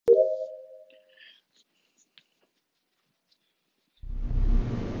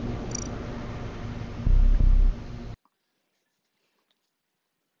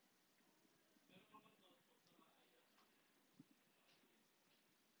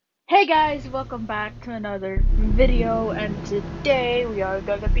Hey guys, welcome back to another video, and today we are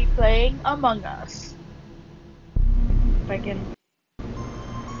gonna be playing Among Us. If I can,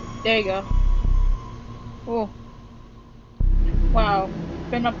 there you go. Oh, wow,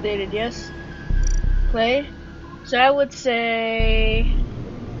 been updated, yes. Play. So I would say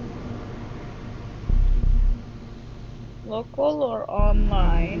local or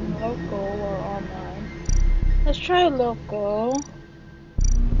online. Local or online. Let's try local.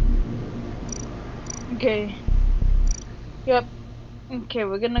 Okay. Yep. Okay,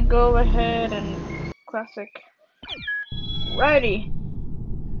 we're gonna go ahead and classic. Righty.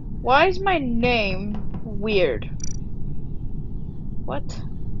 Why is my name weird? What?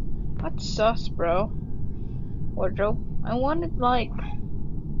 That's sus, bro. Wardrobe. I wanted like,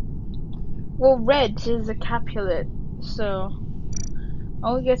 well, red is a Capulet, so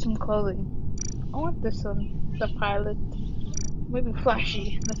I'll get some clothing. I want this one, the pilot. Maybe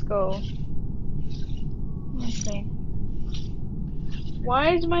flashy. Let's go. Let's see.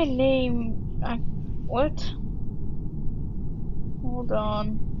 Why is my name? What? Hold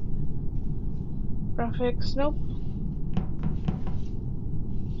on. Graphics. Nope.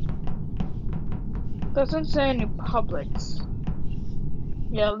 Doesn't say any publics.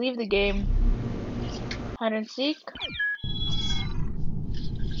 Yeah, leave the game. Hide and seek.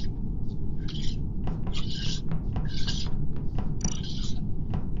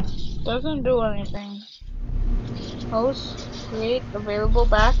 Doesn't do anything. Host. Create. Available.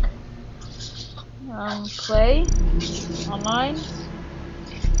 Back. Play. Online.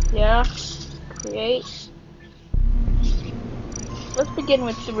 Yeah. Create. Let's begin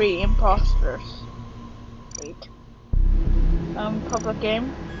with 3 imposters. Wait. Public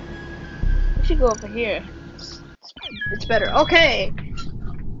game. We should go over here. It's better. Okay.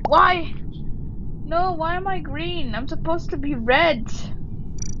 Why? No, why am I green? I'm supposed to be red.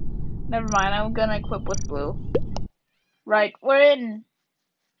 Never mind, I'm gonna equip with blue. Right, we're in.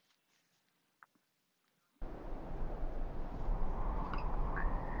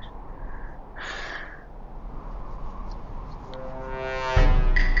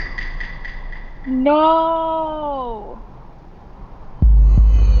 No!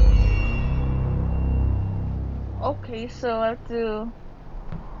 Okay, so I have to...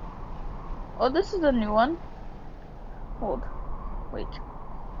 Oh, this is a new one. Hold. Wait.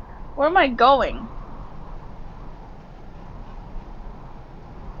 Where am I going?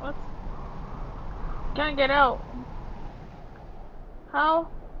 What? Can't get out. How?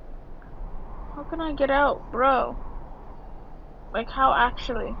 How can I get out, bro? Like, how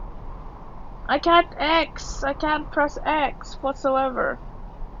actually? I can't X. I can't press X whatsoever.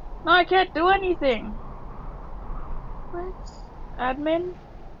 No, I can't do anything. What? Admin?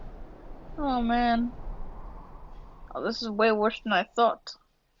 Oh man. Oh, this is way worse than I thought.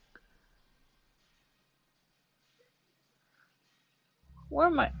 Where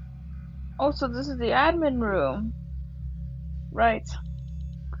am I? Oh, so this is the admin room. Right.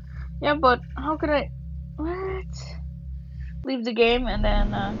 Yeah, but how could I... What? Leave the game and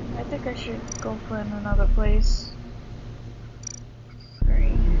then, I think I should go find another place.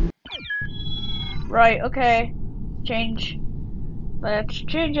 3. Right, okay. Change. Let's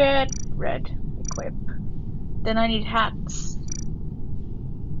change it. Red. Equip. Then I need hats.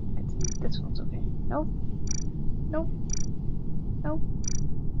 I think this one's okay. Nope. Nope. Nope.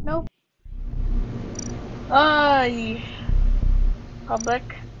 Nope. Public.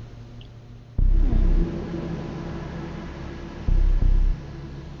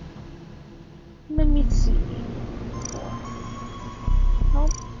 Let me see.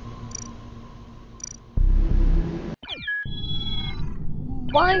 Nope.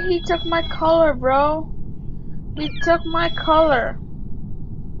 Why he took my color, bro? He took my color.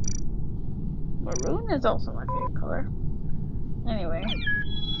 Maroon is also my favorite color. Anyway.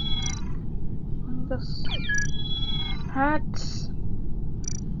 This hats.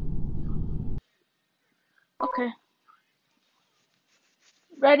 Okay.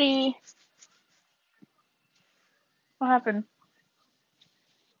 Ready. What happened?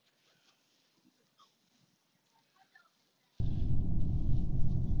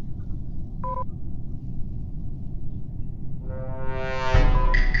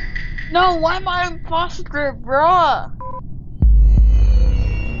 No, why am I imposter, bruh?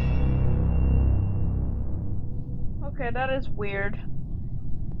 Okay, that is weird.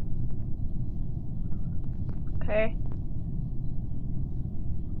 Okay.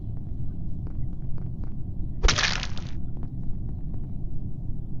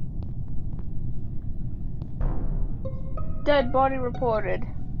 Dead body reported.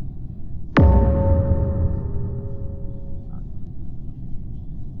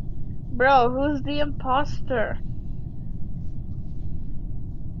 Bro, who's the imposter?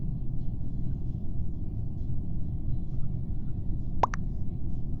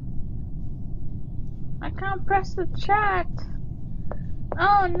 I can't press the chat.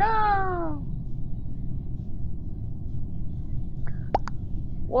 Oh no!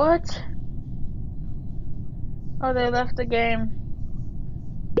 What? Oh, they left the game.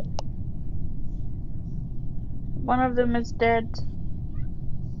 One of them is dead.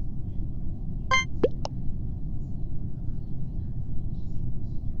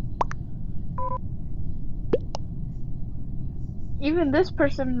 Even this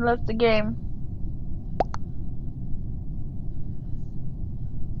person left the game.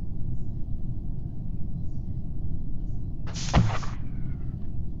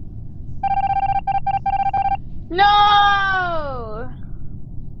 No!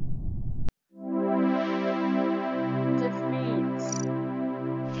 Defeat.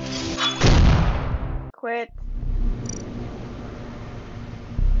 Quit.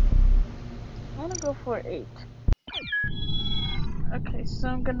 I wanna go for 8. Okay, so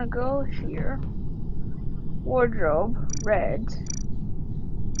I'm gonna go here. Wardrobe, red.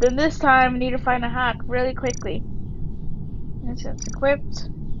 Then this time I need to find a hack really quickly. Instance equipped,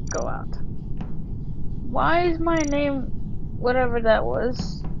 go out. Why is my name whatever that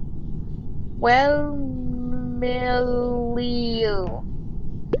was? Well, Milieu.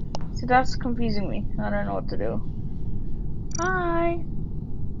 See, that's confusing me. I don't know what to do. Hi.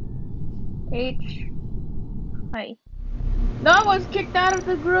 H. Hi. No, I was kicked out of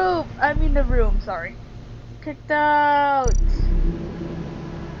the group. I mean the room, sorry. Kicked out.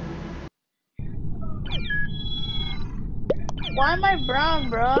 Why am I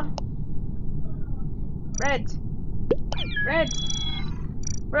brown, bro? Red. Red.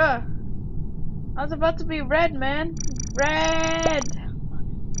 Bruh. I was about to be red, man. Red.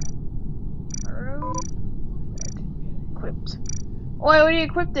 Red. Equipped. Oh, I already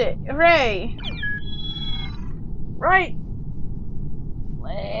equipped it. Hooray. Right.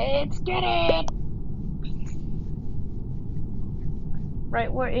 Let's get it.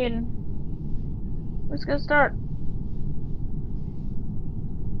 Right, we're in. Let's go start.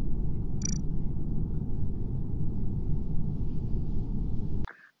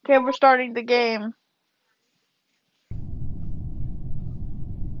 Okay, we're starting the game.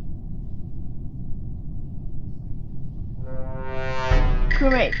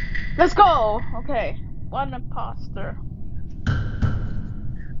 Crewmate. Let's go! Okay. One imposter.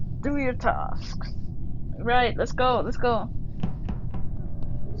 Do your tasks. Right, let's go, let's go.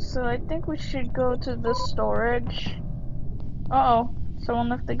 So I think we should go to the storage. Uh-oh, someone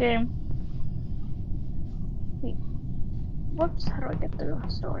left the game. Whoops, how do I get through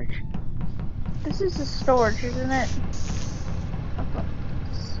storage? This is the storage, isn't it?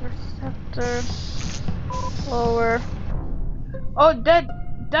 Receptor. Lower. Oh, dead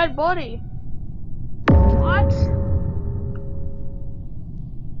body. What?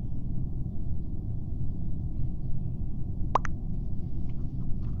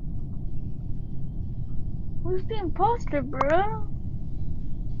 Who's the imposter, bro?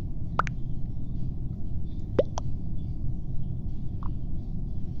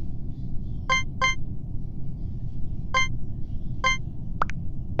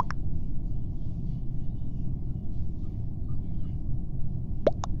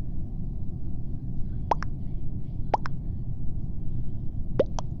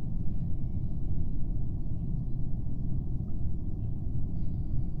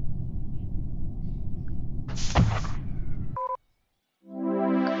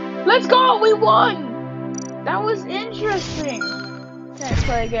 Let's go! We won! That was interesting. Can't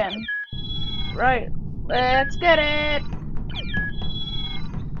play again. Right. Let's get it!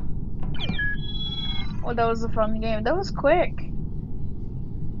 Oh, that was a fun game. That was quick.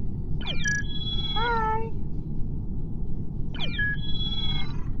 Hi!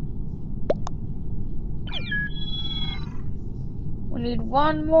 We need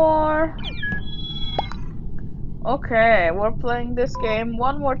one more. Okay, we're playing this game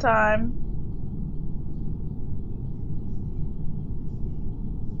one more time.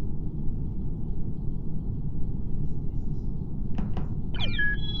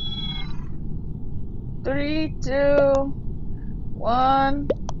 Three, two, one.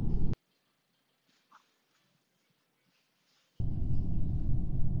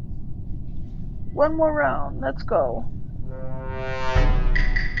 One more round. Let's go.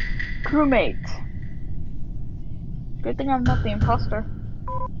 Crewmate. Good thing I'm not the imposter.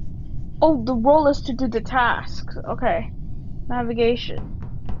 Oh, the role is to do the tasks. Okay. Navigation.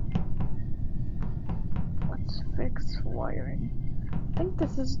 Let's fix wiring. think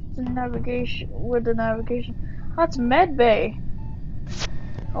this is the navigation, with the navigation. That's Med Bay.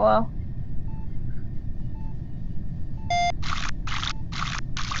 Oh well.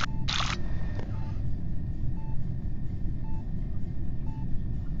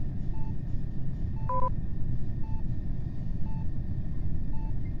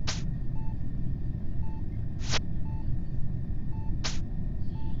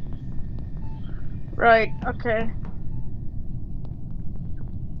 Right, okay.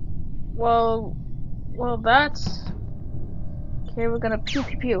 Well, that's... Okay, we're gonna pew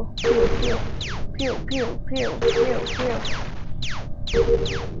pew pew. Pew pew. Pew pew pew pew pew.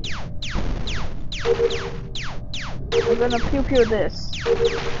 We're gonna pew pew this.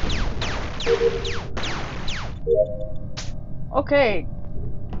 Okay.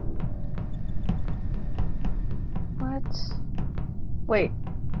 What? Wait.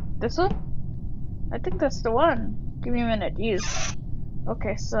 This one? I think that's the one. Give me a minute. Use.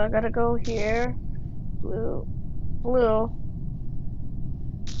 Okay, so I gotta go here. Blue. Blue.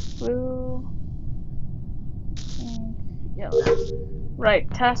 Blue. And yellow. Right,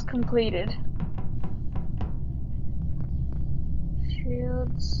 task completed.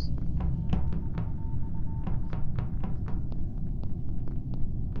 Shields.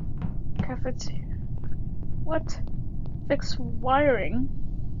 Cafeteria. What? Fix wiring.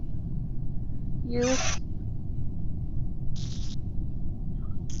 Use.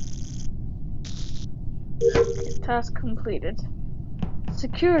 Okay, task completed.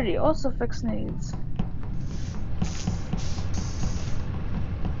 Security, also fix needs.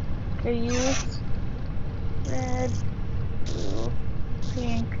 Okay, use. Red. Blue.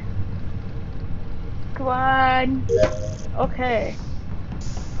 Pink. Come on. Okay.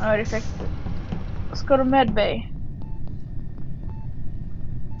 I already fixed it. Let's go to Med Bay.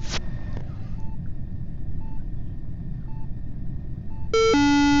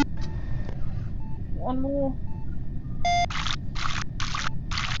 One more.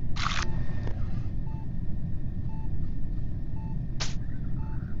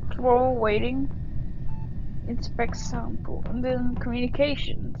 We're all waiting. Inspect sample. And then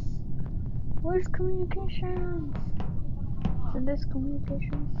communications. Where's communications? Is this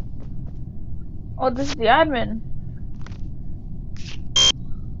communications? Oh, this is the admin.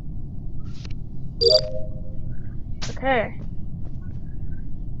 Okay.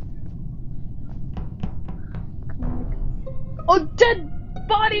 Oh, dead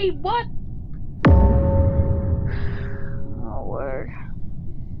body! What? Oh, word.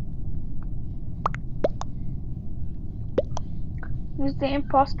 Who's the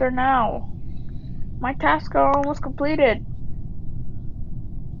imposter now? My tasks are almost completed.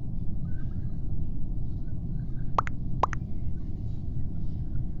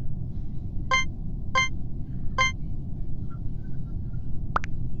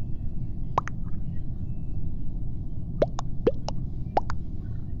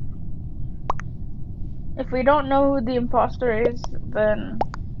 If we don't know who the imposter is, then...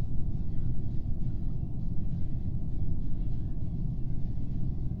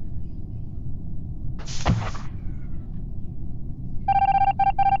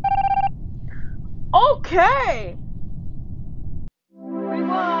 Okay! We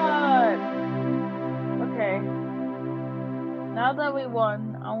won! Okay. Now that we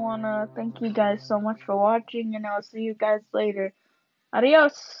won, I wanna thank you guys so much for watching, and I'll see you guys later.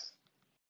 Adios!